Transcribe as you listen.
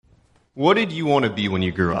What did you want to be when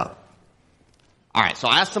you grew up? All right, so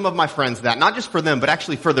I asked some of my friends that, not just for them, but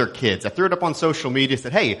actually for their kids. I threw it up on social media,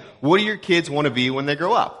 said, hey, what do your kids want to be when they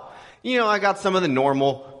grow up? I got some of the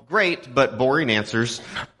normal, great, but boring answers,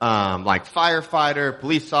 like firefighter,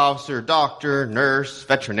 police officer, doctor, nurse,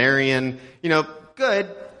 veterinarian, good,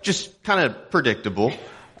 just kind of predictable.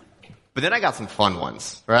 But then I got some fun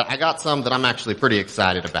ones, right? I got some that I'm actually pretty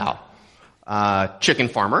excited about. Chicken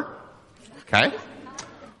farmer, okay?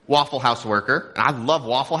 Waffle House worker. And I love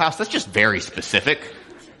Waffle House. That's just very specific.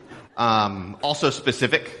 Also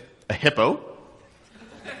specific, a hippo,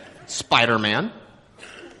 Spider-Man,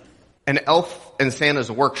 an elf in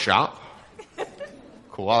Santa's workshop.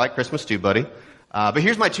 Cool, I like Christmas too, buddy. But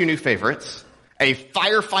here's my two new favorites. A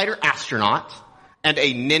firefighter astronaut and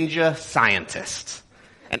a ninja scientist.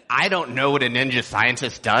 And I don't know what a ninja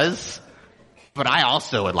scientist does, but I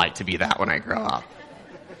also would like to be that when I grow up.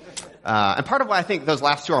 And part of why I think those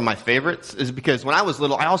last two are my favorites is because when I was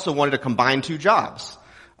little, I also wanted to combine two jobs.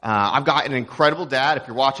 I've got an incredible dad. If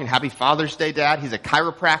you're watching, happy Father's Day, Dad. He's a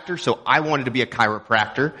chiropractor, so I wanted to be a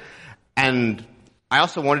chiropractor. And I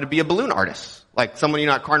also wanted to be a balloon artist. Like someone,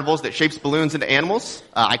 at Carnivals that shapes balloons into animals.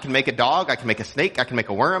 I can make a dog, I can make a snake, I can make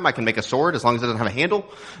a worm, I can make a sword as long as it doesn't have a handle.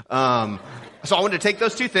 So I wanted to take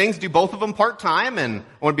those two things, do both of them part-time, and I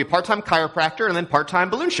wanted to be a part-time chiropractor and then part-time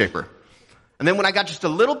balloon shaper. And then when I got just a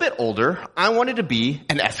little bit older, I wanted to be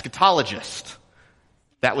an eschatologist.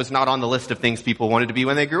 That was not on the list of things people wanted to be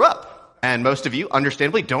when they grew up. And most of you,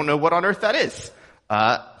 understandably, don't know what on earth that is.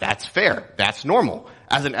 That's fair. That's normal.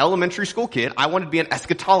 As an elementary school kid, I wanted to be an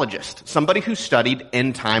eschatologist, somebody who studied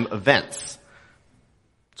end-time events.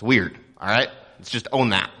 It's weird, all right? Let's just own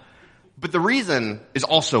that. But the reason is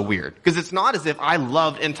also weird, because it's not as if I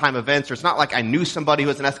loved end-time events, or it's not like I knew somebody who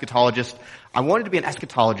was an eschatologist. I wanted to be an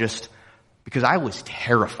eschatologist because I was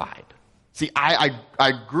terrified. See, I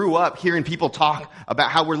grew up hearing people talk about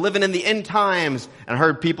how we're living in the end times, and I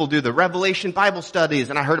heard people do the Revelation Bible studies,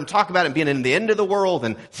 and I heard them talk about it being in the end of the world,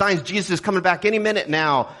 and signs Jesus is coming back any minute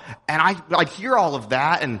now. And I'd hear all of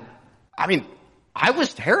that, and I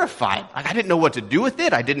was terrified. Like, I didn't know what to do with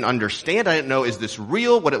it. I didn't understand. I didn't know, is this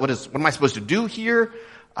real? What am I supposed to do here?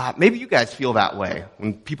 Maybe you guys feel that way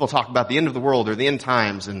when people talk about the end of the world or the end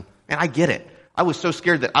times, and I get it. I was so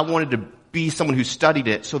scared that I wanted to be someone who studied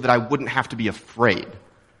it so that I wouldn't have to be afraid.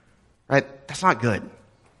 Right? That's not good.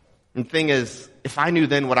 And the thing is, if I knew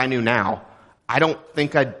then what I knew now, I don't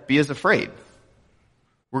think I'd be as afraid.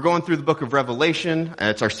 We're going through the book of Revelation, and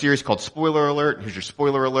it's our series called Spoiler Alert. Here's your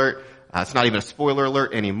spoiler alert. It's not even a spoiler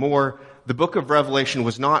alert anymore. The book of Revelation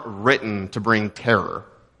was not written to bring terror.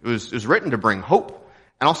 It was written to bring hope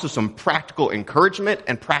and also some practical encouragement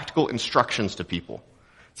and practical instructions to people.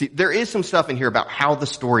 See, there is some stuff in here about how the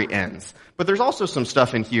story ends, but there's also some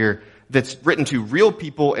stuff in here that's written to real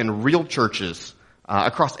people and real churches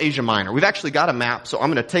across Asia Minor. We've actually got a map, so I'm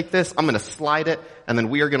going to take this, I'm going to slide it, and then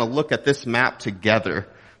we are going to look at this map together.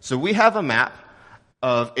 So we have a map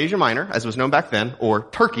of Asia Minor, as it was known back then, or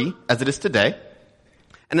Turkey, as it is today.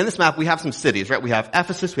 And in this map, we have some cities, right? We have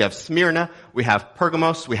Ephesus, we have Smyrna, we have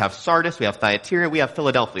Pergamos, we have Sardis, we have Thyatira, we have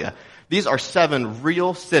Philadelphia. These are 7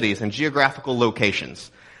 real cities and geographical locations.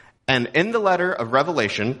 And in the letter of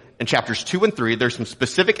Revelation, in chapters 2 and 3, there's some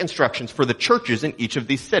specific instructions for the churches in each of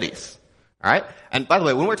these cities. All right? And by the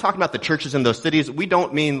way, when we're talking about the churches in those cities, we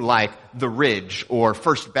don't mean like the Ridge or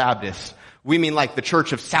First Baptist. We mean like the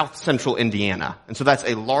Church of South Central Indiana. And so that's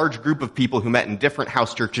a large group of people who met in different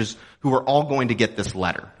house churches who are all going to get this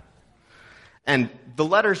letter. And the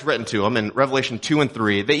letters written to them in Revelation 2 and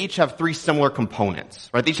 3, they each have 3 similar components,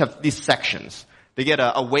 right? They each have these sections. They get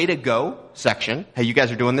a way to go section. Hey, you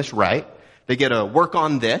guys are doing this right. They get a work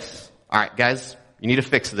on this. All right, guys, you need to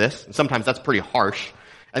fix this. And sometimes that's pretty harsh.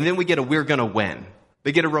 And then we get a we're going to win.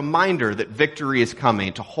 They get a reminder that victory is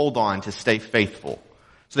coming, to hold on, to stay faithful.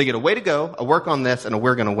 So they get a way to go, a work on this, and a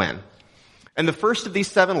we're going to win. And the first of these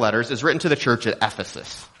 7 letters is written to the church at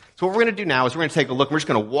Ephesus. So what we're going to do now is we're going to take a look. We're just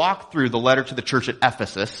going to walk through the letter to the church at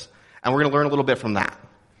Ephesus, and we're going to learn a little bit from that.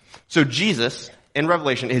 So Jesus, in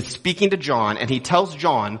Revelation, is speaking to John, and he tells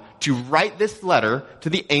John to write this letter to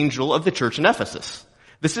the angel of the church in Ephesus.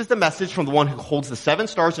 This is the message from the one who holds the 7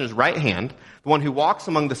 stars in his right hand, the one who walks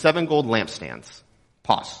among the 7 gold lampstands.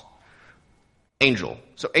 Pause. Angel.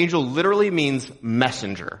 So angel literally means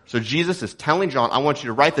messenger. So Jesus is telling John, I want you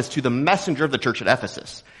to write this to the messenger of the church at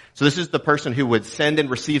Ephesus. So this is the person who would send and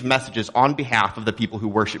receive messages on behalf of the people who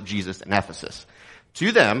worship Jesus in Ephesus.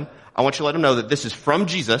 To them, I want you to let them know that this is from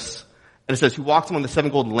Jesus, and it says, who walks among the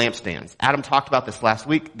 7 golden lampstands. Adam talked about this last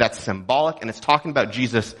week. That's symbolic, and it's talking about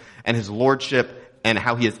Jesus and his lordship and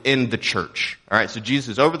how he is in the church. All right, so Jesus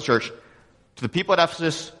is over the church. To the people at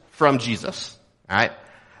Ephesus, from Jesus. All right?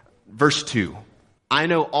 Verse 2. I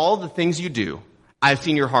know all the things you do. I've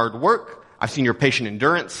seen your hard work. I've seen your patient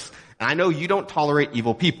endurance. And I know you don't tolerate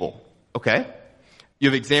evil people. Okay? You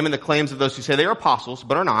have examined the claims of those who say they are apostles,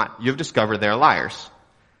 but are not. You have discovered they are liars.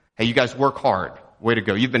 Hey, you guys work hard. Way to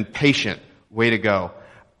go. You've been patient. Way to go.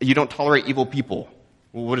 You don't tolerate evil people.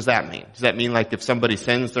 Well, what does that mean? Does that mean like if somebody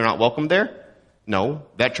sins, they're not welcome there? No.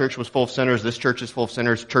 That church was full of sinners. This church is full of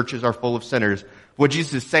sinners. Churches are full of sinners. What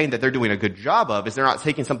Jesus is saying that they're doing a good job of is they're not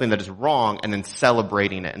taking something that is wrong and then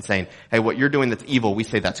celebrating it and saying, hey, what you're doing that's evil, we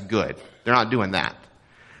say that's good. They're not doing that.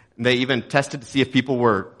 They even tested to see if people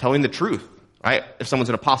were telling the truth, right? If someone's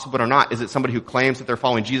an apostle but are not. Is it somebody who claims that they're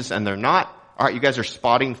following Jesus and they're not? All right, you guys are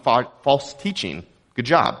spotting false teaching. Good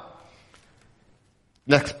job.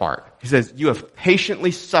 Next part. He says, you have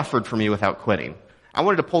patiently suffered for me without quitting. I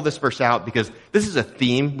wanted to pull this verse out because this is a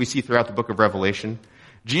theme we see throughout the book of Revelation.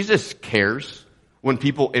 Jesus cares when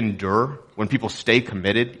people endure, when people stay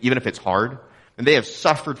committed, even if it's hard. And they have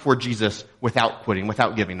suffered for Jesus without quitting,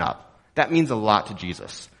 without giving up. That means a lot to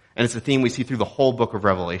Jesus. And it's a theme we see through the whole book of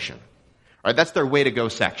Revelation. All right, that's their way to go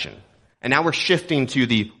section. And now we're shifting to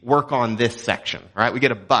the work on this section. All right, we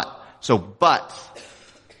get a but. So, but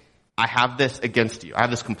I have this against you. I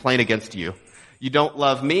have this complaint against you. You don't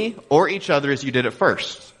love me or each other as you did at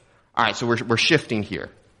first. All right, so we're shifting here.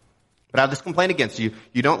 But I have this complaint against you.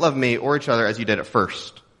 You don't love me or each other as you did at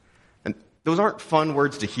first. And those aren't fun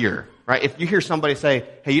words to hear, right? If you hear somebody say,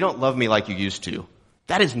 hey, you don't love me like you used to,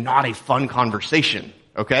 that is not a fun conversation,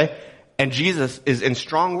 okay? And Jesus is in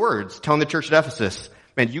strong words telling the church at Ephesus,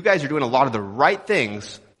 man, you guys are doing a lot of the right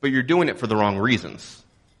things, but you're doing it for the wrong reasons.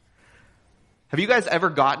 Have you guys ever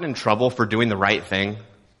gotten in trouble for doing the right thing?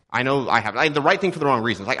 I know I have. The right thing for the wrong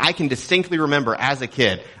reasons. Like I can distinctly remember as a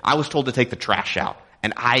kid, I was told to take the trash out.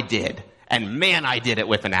 And I did. And man, I did it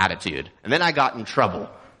with an attitude. And then I got in trouble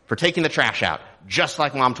for taking the trash out, just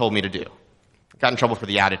like Mom told me to do. Got in trouble for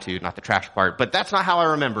the attitude, not the trash part. But that's not how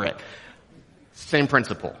I remember it. Same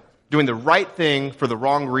principle. Doing the right thing for the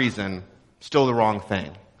wrong reason, still the wrong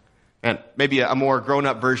thing. And maybe a more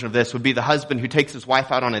grown-up version of this would be the husband who takes his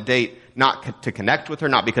wife out on a date not to connect with her,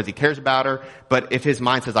 not because he cares about her, but if his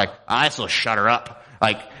mind says like, I still shut her up.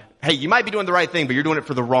 Like, hey, you might be doing the right thing, but you're doing it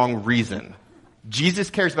for the wrong reason. Jesus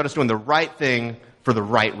cares about us doing the right thing for the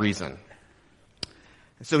right reason.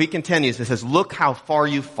 So he continues, he says, look how far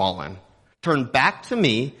you've fallen. Turn back to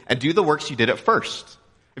me and do the works you did at first.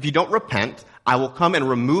 If you don't repent, I will come and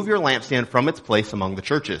remove your lampstand from its place among the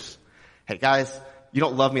churches. Hey guys, you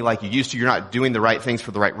don't love me like you used to. You're not doing the right things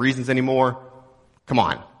for the right reasons anymore. Come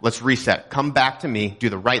on, let's reset. Come back to me. Do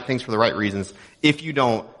the right things for the right reasons. If you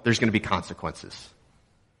don't, there's going to be consequences.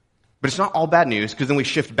 But it's not all bad news because then we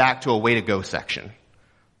shift back to a way to go section.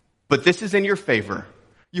 But this is in your favor.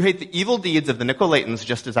 You hate the evil deeds of the Nicolaitans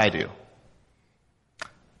just as I do.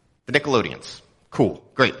 The Nicolaitans. Cool.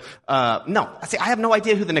 Great. No. I have no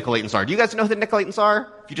idea who the Nicolaitans are. Do you guys know who the Nicolaitans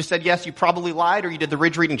are? If you just said yes, you probably lied or you did the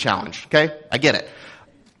Ridge Reading Challenge. Okay? I get it.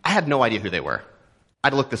 I had no idea who they were. I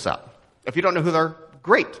had to look this up. If you don't know who they're,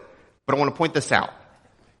 great. But I want to point this out.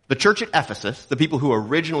 The church at Ephesus, the people who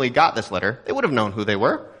originally got this letter, they would have known who they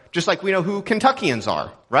were. Just like we know who Kentuckians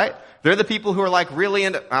are, right? They're the people who are like really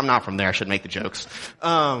into, I'm not from there, I should make the jokes.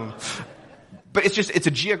 But it's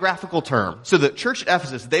a geographical term. So the church at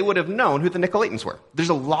Ephesus, they would have known who the Nicolaitans were. There's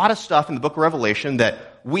a lot of stuff in the book of Revelation that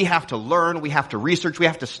we have to learn, we have to research, we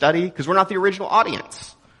have to study, because we're not the original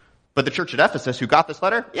audience. But the church at Ephesus who got this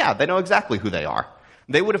letter, yeah, they know exactly who they are.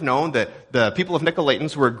 They would have known that the people of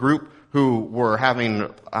Nicolaitans were a group who were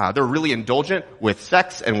they were really indulgent with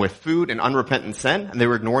sex and with food and unrepentant sin, and they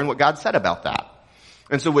were ignoring what God said about that.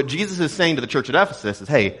 And so what Jesus is saying to the church at Ephesus is,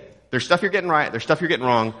 hey, there's stuff you're getting right, there's stuff you're getting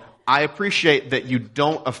wrong. I appreciate that you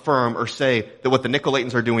don't affirm or say that what the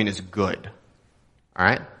Nicolaitans are doing is good. All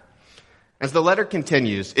right? As the letter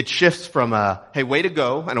continues, it shifts from a, hey, way to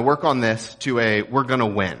go, and a work on this, to a we're gonna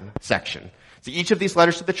win section. So each of these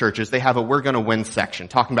letters to the churches, they have a we're gonna win section,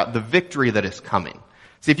 talking about the victory that is coming.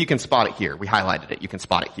 See if you can spot it here. We highlighted it. You can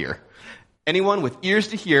spot it here. Anyone with ears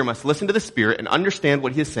to hear must listen to the Spirit and understand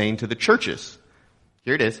what he is saying to the churches.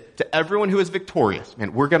 Here it is. To everyone who is victorious,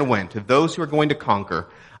 man, we're gonna win. To those who are going to conquer,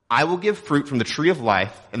 I will give fruit from the tree of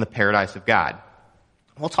life in the paradise of God.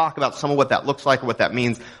 We'll talk about some of what that looks like or what that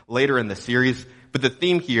means later in the series. But the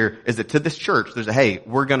theme here is that to this church, there's a, hey,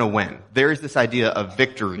 we're going to win. There is this idea of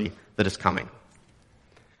victory that is coming.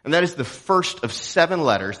 And that is the first of 7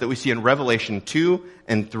 letters that we see in Revelation 2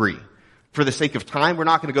 and 3. For the sake of time, we're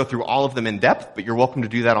not going to go through all of them in depth, but you're welcome to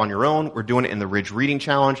do that on your own. We're doing it in the Ridge Reading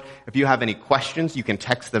Challenge. If you have any questions, you can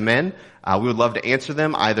text them in. We would love to answer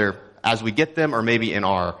them either as we get them or maybe in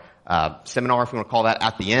our seminar, if we want to call that,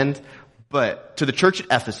 at the end. But to the church at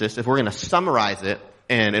Ephesus, if we're going to summarize it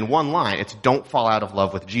in one line, it's don't fall out of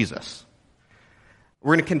love with Jesus.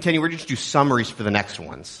 We're going to continue. We're going to do summaries for the next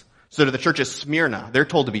ones. So to the church at Smyrna, they're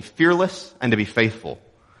told to be fearless and to be faithful.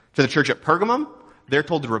 To the church at Pergamum, they're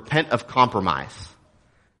told to repent of compromise.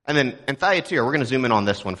 And then in Thyatira, we're going to zoom in on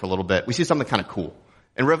this one for a little bit. We see something kind of cool.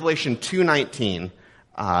 In Revelation 2:19,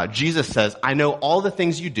 Jesus says, I know all the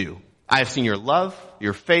things you do. I have seen your love,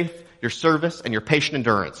 your faith, your service, and your patient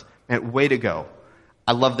endurance. And way to go.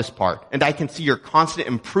 I love this part. And I can see your constant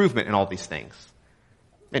improvement in all these things.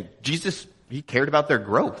 And Jesus, he cared about their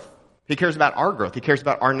growth. He cares about our growth. He cares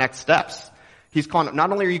about our next steps. He's calling,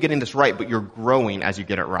 not only are you getting this right, but you're growing as you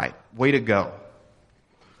get it right. Way to go.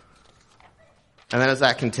 And then as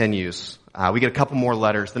that continues, we get a couple more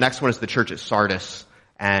letters. The next one is the church at Sardis.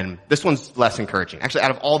 And this one's less encouraging. Actually,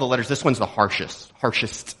 out of all the letters, this one's the harshest.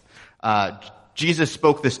 Jesus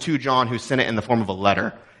spoke this to John, who sent it in the form of a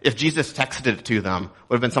letter. If Jesus texted it to them, it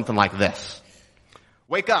would have been something like this.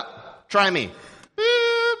 Wake up. Try me.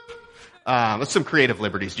 Beep. With some creative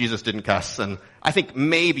liberties. Jesus didn't cuss. And I think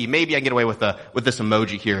maybe I can get away with this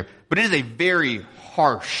emoji here. But it is a very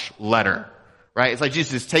harsh letter. Right? It's like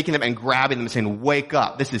Jesus is taking them and grabbing them and saying, wake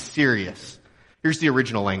up. This is serious. Here's the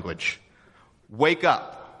original language. Wake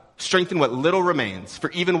up. Strengthen what little remains, for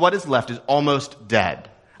even what is left is almost dead.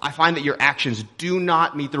 I find that your actions do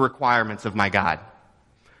not meet the requirements of my God.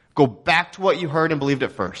 Go back to what you heard and believed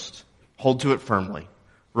at first. Hold to it firmly.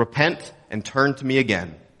 Repent and turn to me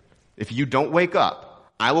again. If you don't wake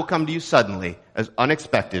up, I will come to you suddenly, as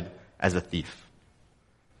unexpected as a thief.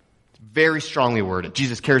 It's very strongly worded.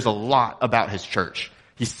 Jesus cares a lot about his church.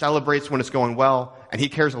 He celebrates when it's going well, and he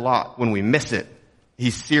cares a lot when we miss it.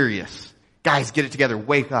 He's serious. Guys, get it together.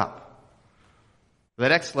 Wake up. The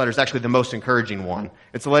next letter is actually the most encouraging one.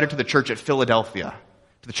 It's a letter to the church at Philadelphia.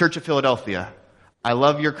 To the church at Philadelphia, I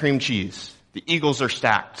love your cream cheese. The Eagles are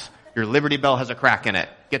stacked. Your Liberty Bell has a crack in it.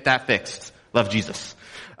 Get that fixed. Love Jesus.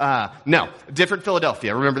 No, different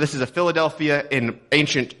Philadelphia. Remember, this is a Philadelphia in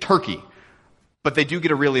ancient Turkey. But they do get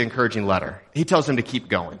a really encouraging letter. He tells them to keep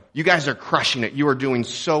going. You guys are crushing it. You are doing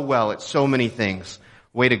so well at so many things.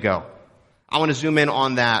 Way to go. I want to zoom in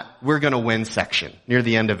on that we're going to win section near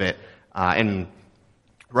the end of it. In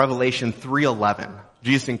Revelation 3:11,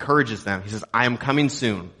 Jesus encourages them. He says, I am coming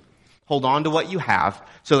soon. Hold on to what you have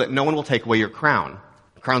so that no one will take away your crown.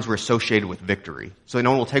 Crowns were associated with victory. So that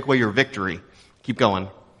no one will take away your victory. Keep going.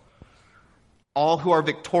 All who are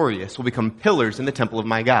victorious will become pillars in the temple of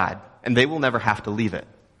my God, and they will never have to leave it.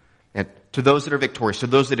 And to those that are victorious, to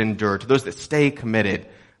those that endure, to those that stay committed,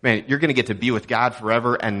 man, you're going to get to be with God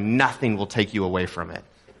forever, and nothing will take you away from it.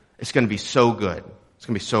 It's going to be so good. It's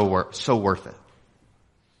going to be so worth it.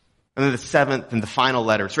 And then the seventh and the final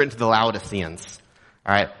letter, it's written to the Laodiceans.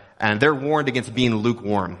 All right? And they're warned against being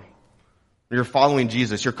lukewarm. When you're following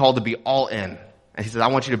Jesus, you're called to be all in. And he says, I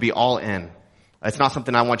want you to be all in. It's not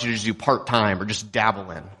something I want you to just do part-time or just dabble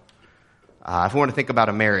in. If we want to think about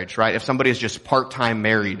a marriage, right? If somebody is just part-time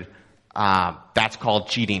married, that's called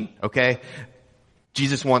cheating, okay?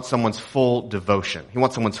 Jesus wants someone's full devotion. He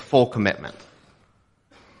wants someone's full commitment.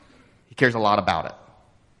 He cares a lot about it.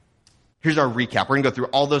 Here's our recap. We're going to go through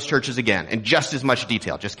all those churches again in just as much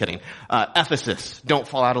detail. Just kidding. Ephesus, don't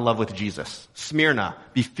fall out of love with Jesus. Smyrna,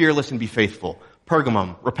 be fearless and be faithful.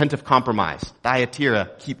 Pergamum, repent of compromise.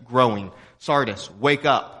 Thyatira, keep growing. Sardis, wake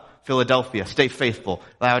up. Philadelphia, stay faithful.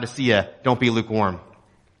 Laodicea, don't be lukewarm.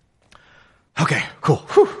 Okay, cool.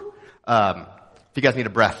 Whew. If you guys need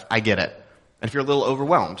a breath, I get it. And if you're a little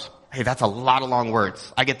overwhelmed, hey, that's a lot of long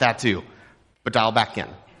words. I get that too. But dial back in.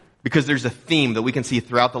 Because there's a theme that we can see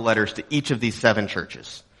throughout the letters to each of these 7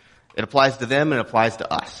 churches. It applies to them and it applies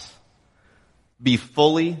to us. Be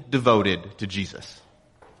fully devoted to Jesus.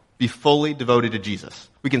 Be fully devoted to Jesus.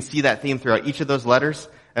 We can see that theme throughout each of those letters.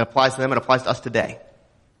 It applies to them. It applies to us today.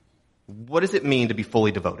 What does it mean to be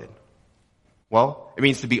fully devoted? Well, it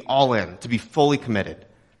means to be all in, to be fully committed.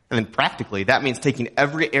 And then practically, that means taking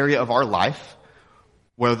every area of our life,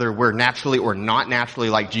 whether we're naturally or not naturally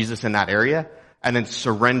like Jesus in that area, and then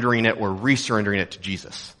surrendering it or resurrendering it to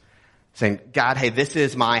Jesus. Saying, God, hey, this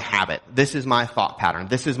is my habit. This is my thought pattern.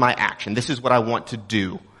 This is my action. This is what I want to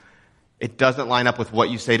do. It doesn't line up with what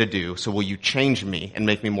you say to do, so will you change me and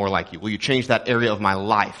make me more like you? Will you change that area of my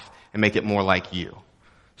life and make it more like you?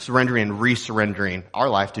 Surrendering and resurrendering our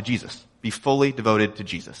life to Jesus. Be fully devoted to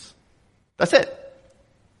Jesus. That's it.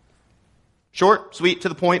 Short, sweet, to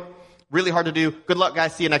the point. Really hard to do. Good luck,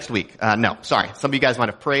 guys. See you next week. No, sorry. Some of you guys might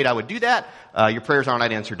have prayed I would do that. Your prayers aren't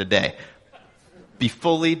answered today. Be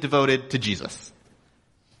fully devoted to Jesus.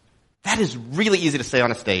 That is really easy to say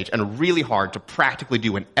on a stage and really hard to practically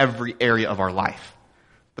do in every area of our life.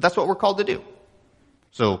 But that's what we're called to do.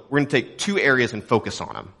 So we're going to take 2 areas and focus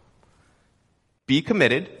on them. Be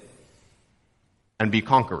committed and be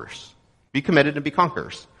conquerors. Be committed and be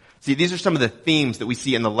conquerors. See, these are some of the themes that we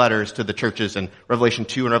see in the letters to the churches in Revelation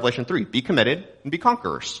 2 and Revelation 3. Be committed and be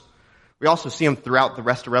conquerors. We also see them throughout the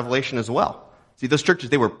rest of Revelation as well. See, those churches,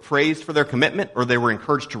 they were praised for their commitment, or they were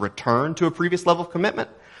encouraged to return to a previous level of commitment,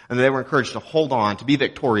 and they were encouraged to hold on, to be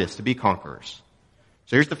victorious, to be conquerors.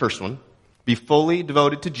 So here's the first one. Be fully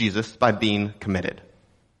devoted to Jesus by being committed.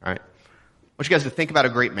 All right? I want you guys to think about a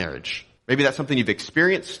great marriage. Maybe that's something you've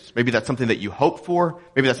experienced. Maybe that's something that you hope for.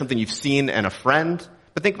 Maybe that's something you've seen in a friend.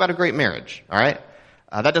 But think about a great marriage, all right?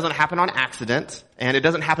 That doesn't happen on accident, and it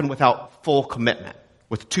doesn't happen without full commitment,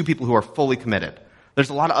 with 2 people who are fully committed. There's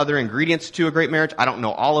a lot of other ingredients to a great marriage. I don't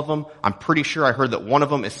know all of them. I'm pretty sure I heard that one of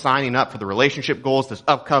them is signing up for the relationship goals this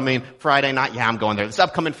upcoming Friday night. Yeah, I'm going there. This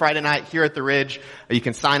upcoming Friday night here at the Ridge. You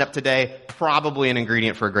can sign up today. Probably an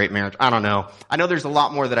ingredient for a great marriage. I don't know. I know there's a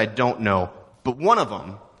lot more that I don't know, but one of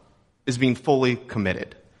them is being fully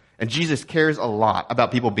committed. And Jesus cares a lot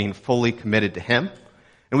about people being fully committed to Him.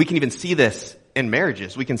 And we can even see this in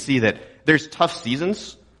marriages. We can see that there's tough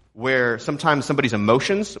seasons where sometimes somebody's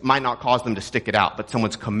emotions might not cause them to stick it out, but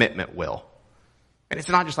someone's commitment will. And it's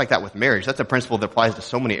not just like that with marriage. That's a principle that applies to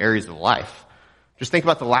so many areas of life. Just think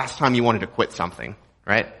about the last time you wanted to quit something,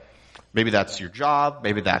 right? Maybe that's your job,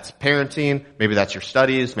 maybe that's parenting, maybe that's your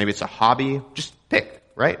studies, maybe it's a hobby. Just pick,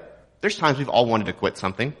 right? There's times we've all wanted to quit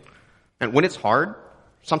something. And when it's hard,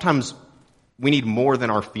 sometimes we need more than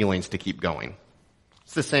our feelings to keep going.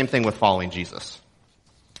 It's the same thing with following Jesus.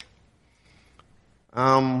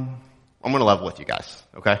 I'm going to level with you guys,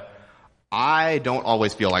 okay? I don't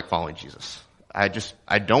always feel like following Jesus. I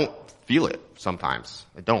don't feel it sometimes.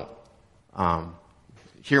 I don't.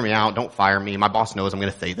 Hear me out. Don't fire me. My boss knows I'm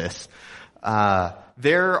going to say this.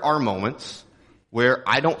 There are moments where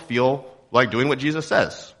I don't feel like doing what Jesus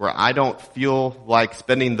says, where I don't feel like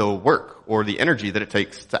spending the work or the energy that it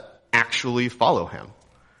takes to actually follow Him.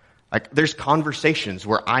 Like, there's conversations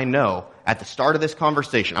where I know at the start of this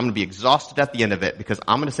conversation, I'm going to be exhausted at the end of it because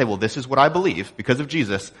I'm going to say, well, this is what I believe because of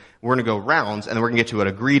Jesus. We're going to go rounds and then we're going to get to an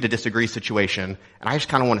agree to disagree situation. And I just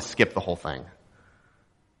kind of want to skip the whole thing.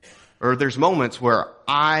 Or there's moments where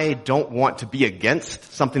I don't want to be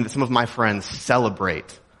against something that some of my friends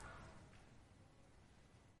celebrate.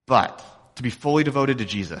 But to be fully devoted to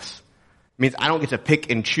Jesus means I don't get to pick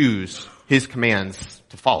and choose His commands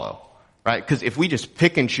to follow. Right? Because if we just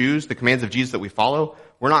pick and choose the commands of Jesus that we follow,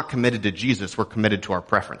 we're not committed to Jesus, we're committed to our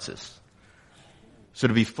preferences. So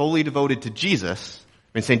to be fully devoted to Jesus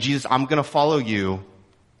means saying, Jesus, I'm going to follow you,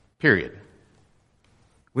 period.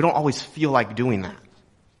 We don't always feel like doing that.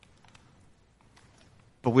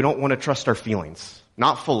 But we don't want to trust our feelings.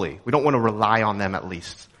 Not fully. We don't want to rely on them at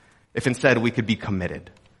least. If instead we could be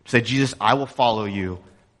committed. Say, Jesus, I will follow you,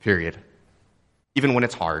 period. Even when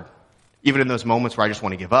it's hard. Even in those moments where I just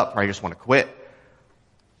want to give up, or I just want to quit.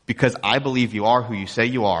 Because I believe you are who you say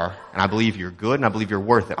you are, and I believe you're good, and I believe you're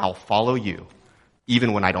worth it. I'll follow you,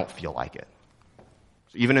 even when I don't feel like it.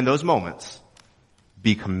 So even in those moments,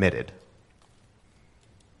 be committed.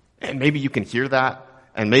 And maybe you can hear that,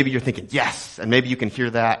 and maybe you're thinking, yes, and maybe you can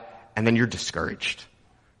hear that, and then you're discouraged.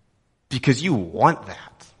 Because you want that.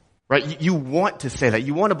 Right? You want to say that.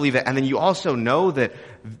 You want to believe it. And then you also know that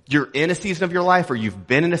you're in a season of your life or you've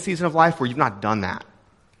been in a season of life where you've not done that.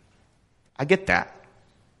 I get that.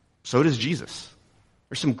 So does Jesus.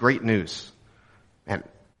 There's some great news. And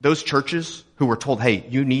those churches who were told, hey,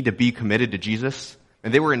 you need to be committed to Jesus,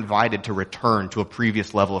 and they were invited to return to a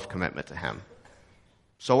previous level of commitment to Him.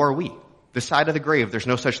 So are we. This side of the grave, there's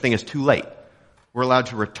no such thing as too late. We're allowed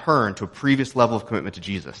to return to a previous level of commitment to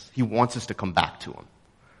Jesus. He wants us to come back to Him.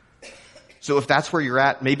 So if that's where you're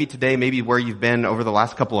at, maybe today, maybe where you've been over the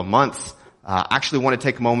last couple of months, actually want to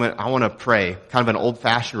take a moment. I want to pray, kind of an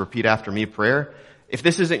old-fashioned repeat after me prayer. If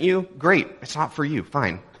this isn't you, great. It's not for you.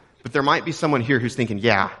 Fine. But there might be someone here who's thinking,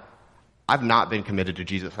 yeah, I've not been committed to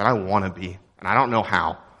Jesus, and I want to be, and I don't know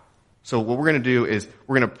how. So what we're going to do is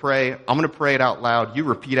we're going to pray. I'm going to pray it out loud. You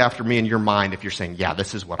repeat after me in your mind if you're saying, yeah,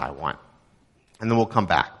 this is what I want. And then we'll come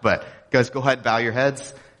back. But guys, go ahead, bow your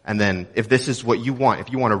heads. And then if this is what you want,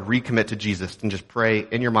 if you want to recommit to Jesus, then just pray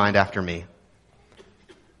in your mind after me.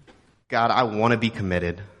 God, I want to be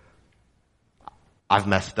committed. I've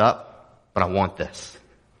messed up, but I want this.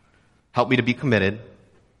 Help me to be committed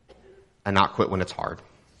and not quit when it's hard.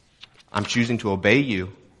 I'm choosing to obey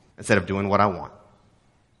you instead of doing what I want.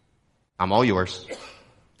 I'm all yours.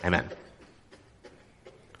 Amen.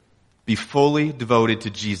 Be fully devoted to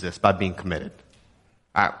Jesus by being committed.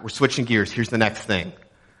 All right, we're switching gears. Here's the next thing.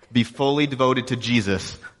 Be fully devoted to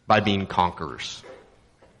Jesus by being conquerors.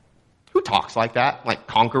 Who talks like that? Like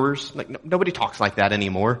conquerors? Like nobody talks like that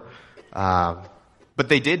anymore. But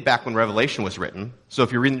they did back when Revelation was written. So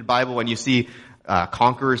if you're reading the Bible and you see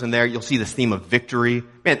conquerors in there, you'll see this theme of victory.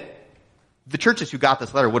 Man, the churches who got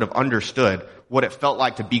this letter would have understood what it felt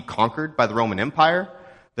like to be conquered by the Roman Empire.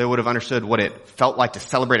 They would have understood what it felt like to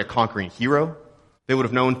celebrate a conquering hero. They would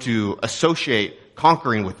have known to associate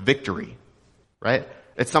conquering with victory, right?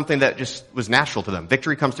 It's something that just was natural to them.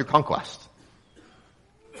 Victory comes through conquest.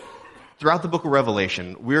 Throughout the book of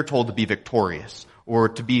Revelation, we're told to be victorious, or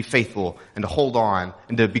to be faithful, and to hold on,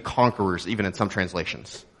 and to be conquerors, even in some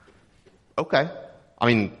translations. Okay. I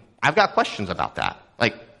mean, I've got questions about that.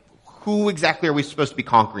 Like, who exactly are we supposed to be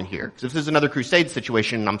conquering here? Because if this is another crusade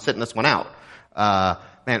situation, and I'm sitting this one out,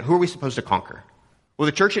 who are we supposed to conquer? Well,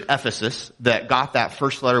 the church at Ephesus that got that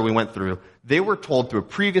first letter we went through, they were told through a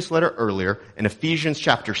previous letter earlier in Ephesians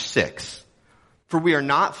chapter 6, for we are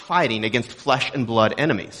not fighting against flesh and blood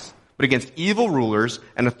enemies, but against evil rulers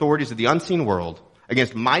and authorities of the unseen world,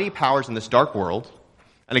 against mighty powers in this dark world,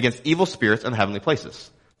 and against evil spirits in the heavenly places.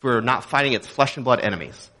 For we're not fighting against flesh and blood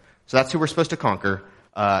enemies. So that's who we're supposed to conquer,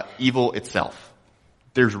 evil itself.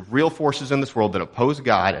 There's real forces in this world that oppose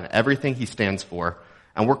God and everything he stands for,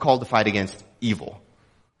 and we're called to fight against evil.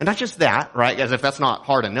 And not just that, right, as if that's not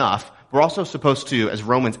hard enough, we're also supposed to, as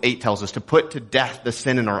Romans 8 tells us, to put to death the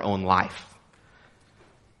sin in our own life.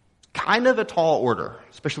 Kind of a tall order,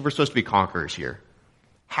 especially if we're supposed to be conquerors here.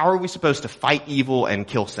 How are we supposed to fight evil and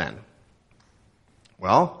kill sin?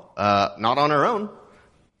 Well, not on our own.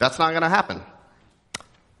 That's not going to happen.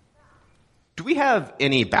 Do we have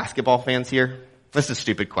any basketball fans here? This is a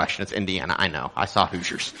stupid question. It's Indiana. I know. I saw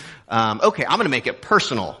Hoosiers. Okay, I'm going to make it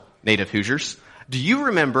personal, native Hoosiers. Do you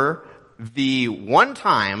remember the one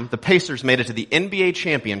time the Pacers made it to the NBA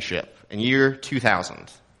championship in year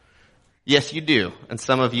 2000? Yes, you do. And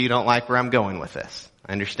some of you don't like where I'm going with this.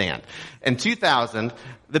 I understand. In 2000,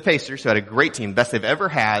 the Pacers, who had a great team, best they've ever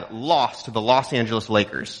had, lost to the Los Angeles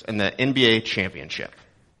Lakers in the NBA championship.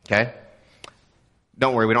 Okay?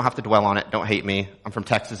 Don't worry, we don't have to dwell on it. Don't hate me. I'm from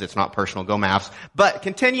Texas. It's not personal. Go Mavs. But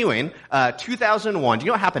continuing, 2001, do you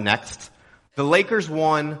know what happened next? The Lakers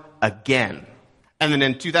won again. And then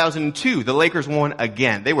in 2002, the Lakers won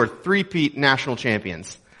again. They were three-peat national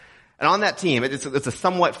champions. And on that team, it's a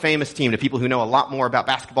somewhat famous team to people who know a lot more about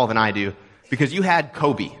basketball than I do, because you had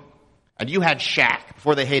Kobe, and you had Shaq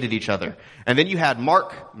before they hated each other. And then you had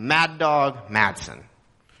Mark Mad Dog Madsen.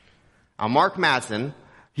 Now, Mark Madsen,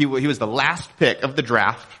 he was the last pick of the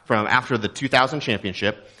draft from after the 2000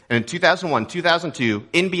 championship. And in 2001, 2002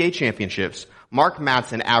 NBA championships, Mark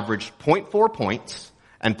Madsen averaged 0.4 points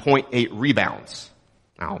and 0.8 rebounds.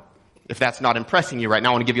 Now, if that's not impressing you right now,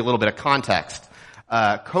 I want to give you a little bit of context.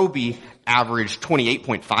 Kobe averaged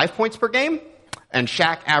 28.5 points per game, and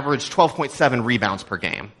Shaq averaged 12.7 rebounds per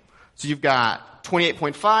game. So you've got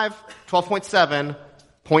 28.5, 12.7,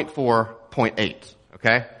 0.4, 0.8,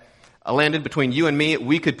 okay? I landed between you and me,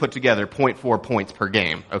 we could put together 0.4 points per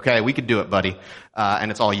game, okay? We could do it, buddy.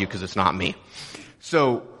 And it's all you because it's not me.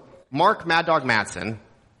 So Mark Mad Dog Madsen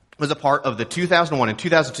was a part of the 2001 and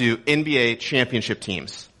 2002 NBA championship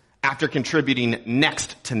teams after contributing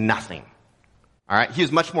next to nothing. All right. He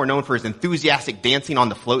was much more known for his enthusiastic dancing on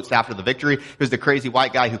the floats after the victory. He was the crazy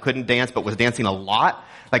white guy who couldn't dance but was dancing a lot.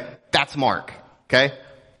 Like, that's Mark. Okay.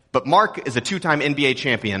 But Mark is a two-time NBA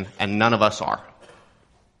champion, and none of us are.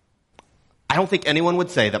 I don't think anyone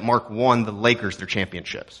would say that Mark won the Lakers their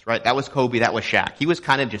championships, right? That was Kobe. That was Shaq. He was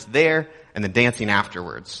kind of just there and then dancing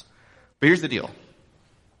afterwards. But here's the deal.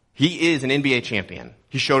 He is an NBA champion.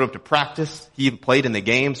 He showed up to practice. He played in the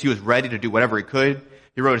games. He was ready to do whatever he could.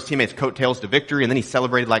 He rode his teammates' coattails to victory, and then he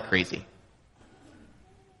celebrated like crazy.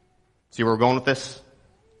 See where we're going with this?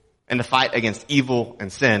 And the fight against evil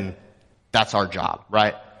and sin, that's our job,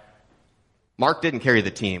 right? Mark didn't carry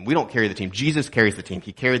the team. We don't carry the team. Jesus carries the team.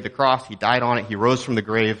 He carried the cross. He died on it. He rose from the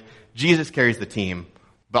grave. Jesus carries the team.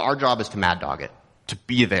 But our job is to mad dog it, to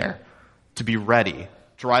be there, to be ready,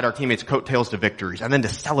 to ride our teammates' coattails to victories, and then to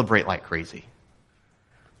celebrate like crazy.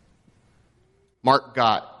 Mark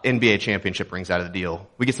got NBA championship rings out of the deal.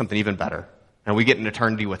 We get something even better. And we get an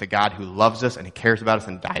eternity with a God who loves us and he cares about us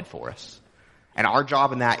and died for us. And our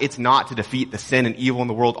job in that, it's not to defeat the sin and evil in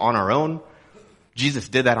the world on our own. Jesus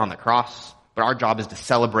did that on the cross. But our job is to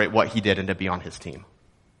celebrate what he did and to be on his team.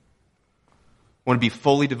 I want to be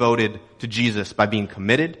fully devoted to Jesus by being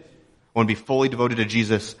committed. I want to be fully devoted to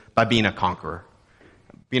Jesus by being a conqueror.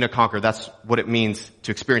 Being a conqueror, that's what it means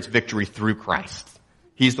to experience victory through Christ.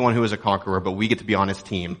 He's the one who is a conqueror, but we get to be on his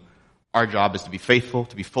team. Our job is to be faithful,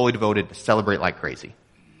 to be fully devoted, to celebrate like crazy.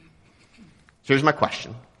 So here's my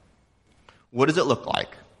question. What does it look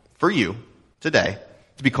like for you today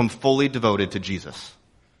to become fully devoted to Jesus?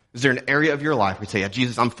 Is there an area of your life where you say, yeah,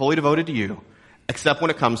 Jesus, I'm fully devoted to you, except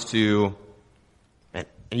when it comes to, and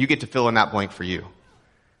you get to fill in that blank for you.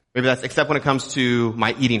 Maybe that's except when it comes to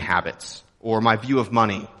my eating habits, or my view of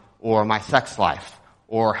money, or my sex life,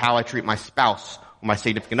 or how I treat my spouse, or my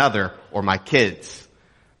significant other, or my kids.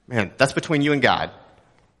 Man, that's between you and God.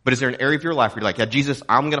 But is there an area of your life where you're like, yeah, Jesus,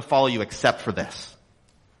 I'm going to follow you except for this?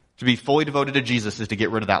 To be fully devoted to Jesus is to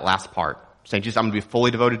get rid of that last part. Saying, Jesus, I'm going to be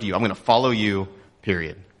fully devoted to you. I'm going to follow you,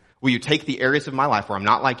 period. Will you take the areas of my life where I'm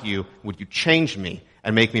not like you? Would you change me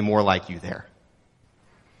and make me more like you there?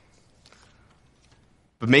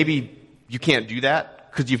 But maybe you can't do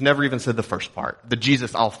that because you've never even said the first part. The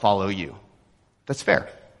Jesus, I'll follow you. That's fair.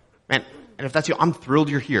 Man, and if that's you, I'm thrilled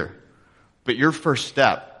you're here. But your first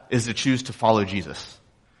step is to choose to follow Jesus.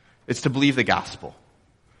 It's to believe the gospel.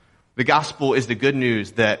 The gospel is the good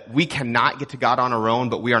news that we cannot get to God on our own,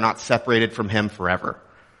 but we are not separated from him forever.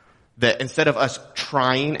 That instead of us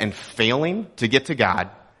trying and failing to get to God,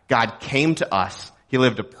 God came to us. He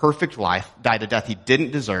lived a perfect life, died a death he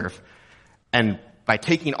didn't deserve, and by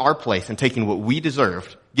taking our place and taking what we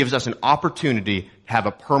deserved, gives us an opportunity to have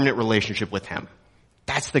a permanent relationship with him.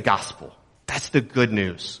 That's the gospel. That's the good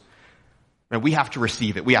news. And we have to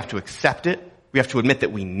receive it. We have to accept it. We have to admit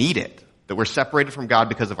that we need it, that we're separated from God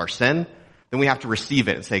because of our sin. Then we have to receive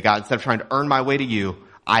it and say, God, instead of trying to earn my way to you,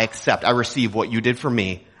 I accept, I receive what you did for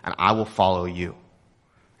me, and I will follow you.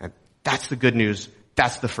 And that's the good news.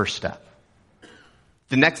 That's the first step.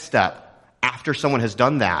 The next step, after someone has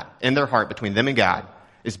done that in their heart between them and God,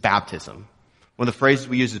 is baptism. One of the phrases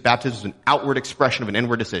we use is baptism is an outward expression of an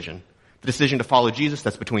inward decision. The decision to follow Jesus,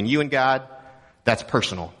 that's between you and God, that's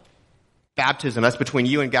personal. Baptism, that's between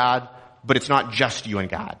you and God, but it's not just you and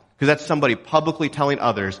God. Because that's somebody publicly telling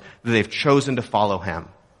others that they've chosen to follow him.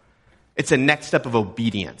 It's a next step of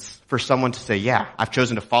obedience for someone to say, yeah, I've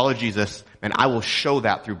chosen to follow Jesus, and I will show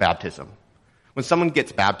that through baptism. When someone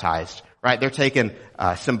gets baptized, right, they're taken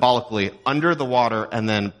symbolically under the water and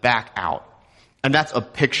then back out. And that's a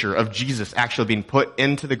picture of Jesus actually being put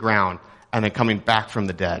into the ground and then coming back from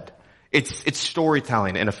the dead. It's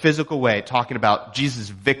storytelling in a physical way, talking about Jesus'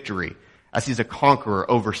 victory as he's a conqueror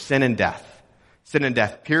over sin and death. Sin and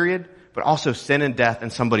death, period, but also sin and death in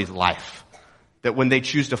somebody's life. That when they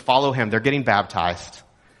choose to follow him, they're getting baptized.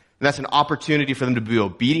 And that's an opportunity for them to be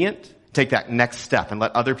obedient, take that next step, and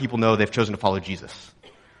let other people know they've chosen to follow Jesus.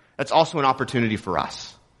 That's also an opportunity for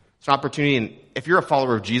us. It's an opportunity, and if you're a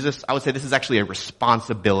follower of Jesus, I would say this is actually a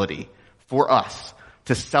responsibility for us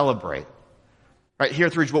to celebrate. Right here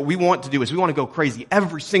at Ridge, what we want to do is we want to go crazy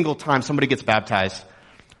every single time somebody gets baptized.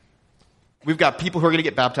 We've got people who are going to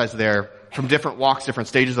get baptized there from different walks, different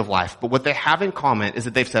stages of life. But what they have in common is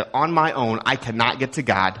that they've said, on my own, I cannot get to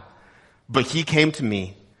God, but he came to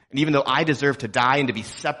me. And even though I deserve to die and to be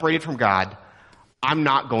separated from God, I'm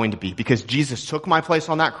not going to be, because Jesus took my place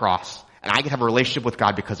on that cross, and I can have a relationship with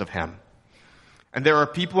God because of him. And there are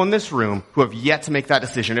people in this room who have yet to make that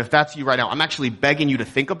decision. If that's you right now, I'm actually begging you to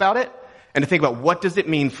think about it and to think about what does it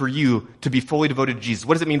mean for you to be fully devoted to Jesus?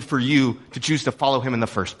 What does it mean for you to choose to follow him in the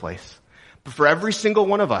first place? But for every single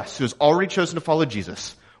one of us who has already chosen to follow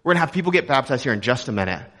Jesus, we're going to have people get baptized here in just a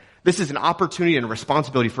minute. This is an opportunity and a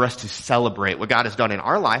responsibility for us to celebrate what God has done in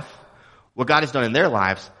our life, what God has done in their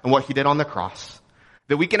lives, and what he did on the cross.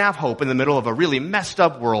 That we can have hope in the middle of a really messed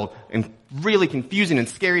up world and really confusing and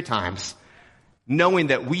scary times, knowing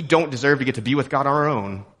that we don't deserve to get to be with God on our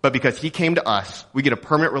own, but because he came to us, we get a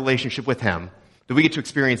permanent relationship with him, that we get to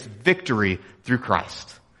experience victory through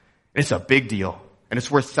Christ. It's a big deal, and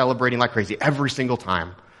it's worth celebrating like crazy every single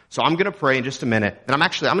time. So I'm going to pray in just a minute, and I'm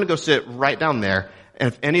going to go sit right down there,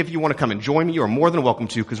 and if any of you want to come and join me, you are more than welcome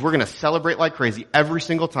to, because we're going to celebrate like crazy every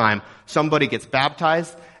single time somebody gets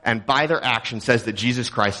baptized and by their action says that Jesus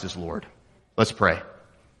Christ is Lord. Let's pray.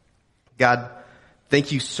 God,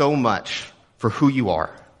 thank you so much for who you are.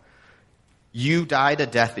 You died a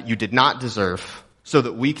death that you did not deserve so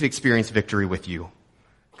that we could experience victory with you.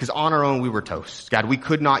 Because on our own we were toast. God, we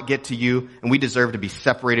could not get to you and we deserve to be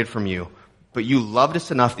separated from you. But you loved us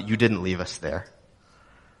enough that you didn't leave us there.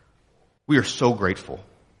 We are so grateful.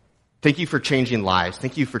 Thank you for changing lives.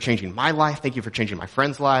 Thank you for changing my life. Thank you for changing my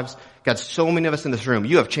friends' lives. God, so many of us in this room,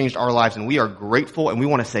 you have changed our lives and we are grateful and we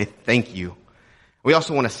want to say thank you. We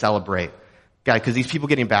also want to celebrate. God, because these people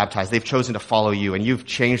getting baptized, they've chosen to follow you and you've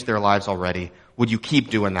changed their lives already. Would you keep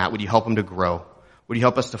doing that? Would you help them to grow? Would you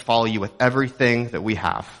help us to follow you with everything that we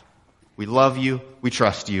have? We love you. We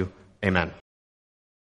trust you. Amen.